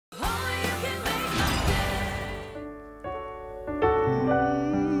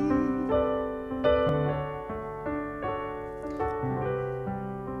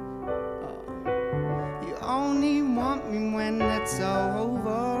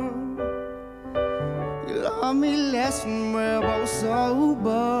taught me lesson, we're both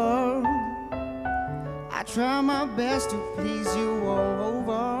sober. I try my best to please you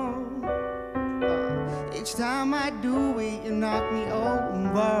over. Each time I do it, you knock me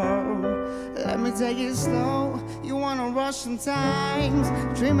over. Let me take it slow, you wanna rush sometimes.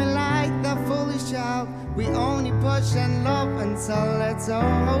 Treat me like that foolish child. We only push and love until it's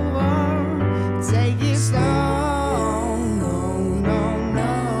over. Take it slow, no, no, no.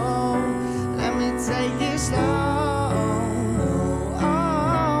 Let me take it slow,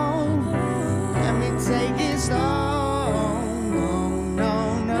 oh. Let me take it slow, no, no,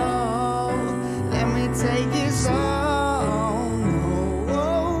 no. Let me take it slow,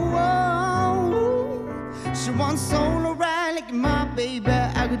 oh, oh, oh. She wants solo ride like my baby,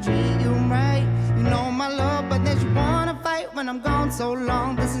 I could treat you right. You know my love, but then you wanna fight when I'm gone so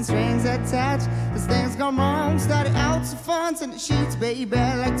long. There's strings attached, cause things gone wrong. Started out so fun, in the sheets, baby.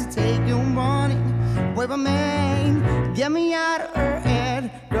 I like to take you running. Wave a man, get me out of her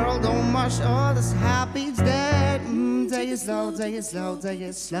head. Girl, don't rush, all this happy's dead. Take it slow, take it slow, take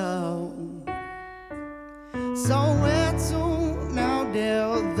it slow. So where to now,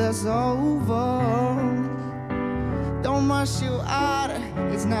 dear, this over. Don't rush you out,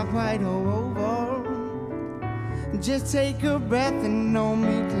 it's not quite over. Just take a breath and know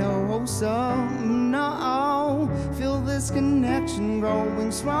me closer. No, feel this connection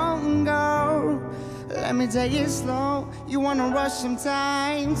growing stronger. Let me take it slow, you wanna rush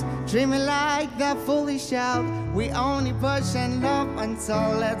sometimes. Treat me like that foolish child. We only push and love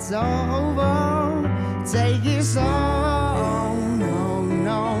until it's over. Take it slow, no,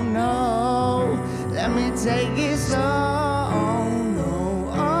 no, no. Let me take it slow, no,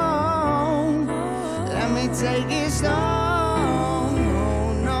 oh. Let me take it slow,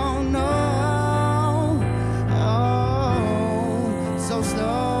 no, no, no. Oh, so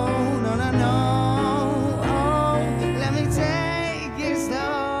slow, no, no, no. Oh, let me take it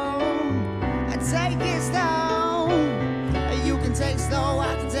slow. I take it slow. You can take slow,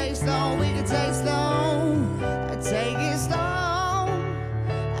 I can take slow, we can take slow. I take it slow.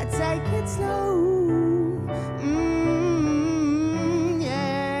 I take it slow.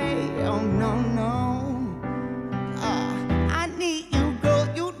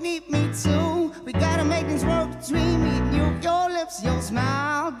 Between me and you, your lips, your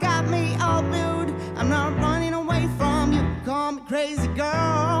smile got me all blue. I'm not running away from you. Call me crazy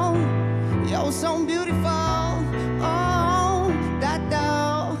girl. You're so beautiful. Oh, that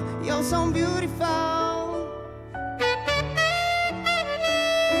doll. You're so beautiful.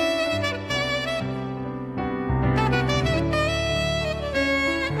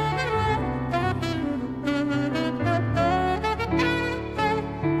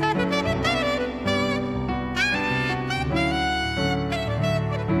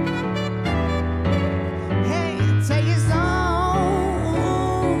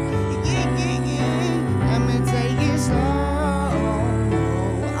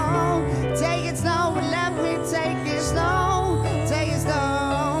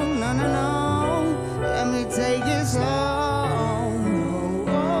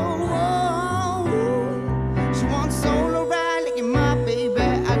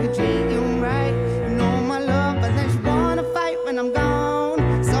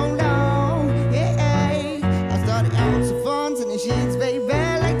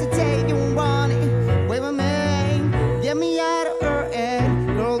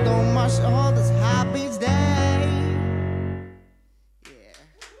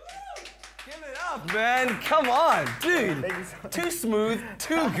 Man, come on, dude. Too smooth,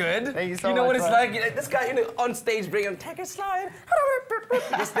 too good. Thank you so much. You know what it's like? This guy, on stage, bring him, take it slow.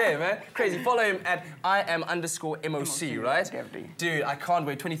 Just there, man. Crazy. Follow him at IM_MOC, right? Dude, I can't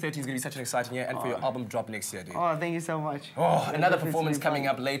wait. 2013 is going to be such an exciting year, and for your album drop next year, dude. Oh, thank you so much. Oh, another performance coming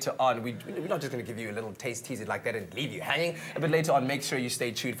up later on. We're not just going to give you a little tease it like that and leave you hanging, but later on, make sure you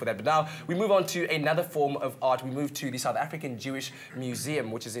stay tuned for that. But now, we move on to another form of art. We move to the South African Jewish Museum,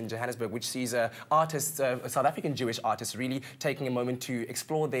 which is in Johannesburg, which sees South African Jewish artists really taking a moment to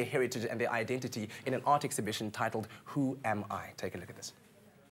explore their heritage and their identity in an art exhibition titled Who Am I? Take a look at this.